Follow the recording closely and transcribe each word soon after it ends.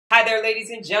Hi there, ladies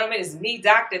and gentlemen. It's me,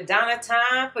 Dr. Donna.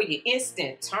 Time for your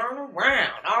instant turnaround.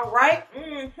 All right?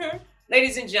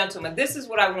 Ladies and gentlemen, this is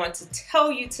what I want to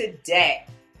tell you today.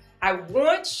 I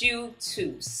want you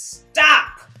to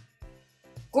stop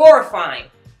glorifying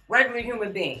regular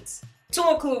human beings, to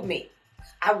include me.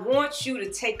 I want you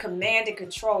to take command and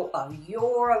control of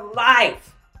your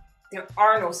life. There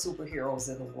are no superheroes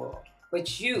in the world,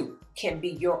 but you can be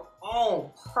your own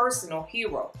personal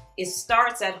hero. It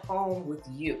starts at home with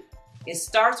you. It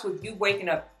starts with you waking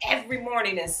up every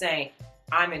morning and saying,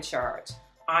 I'm in charge.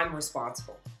 I'm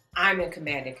responsible. I'm in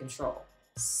command and control.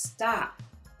 Stop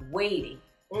waiting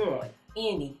on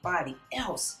anybody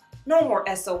else. No more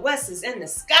SOSs in the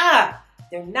sky.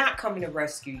 They're not coming to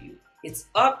rescue you. It's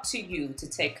up to you to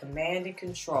take command and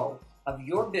control of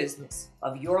your business,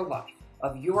 of your life,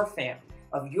 of your family,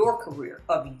 of your career,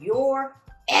 of your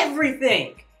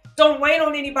everything. Don't wait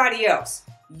on anybody else.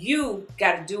 You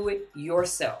got to do it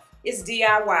yourself. It's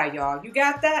DIY, y'all. You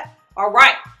got that? All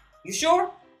right. You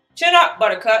sure? Chin up,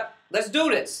 Buttercup. Let's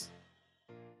do this.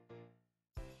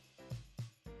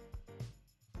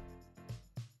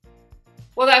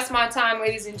 Well, that's my time,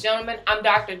 ladies and gentlemen. I'm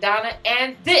Dr. Donna,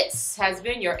 and this has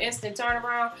been your instant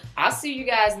turnaround. I'll see you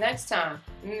guys next time.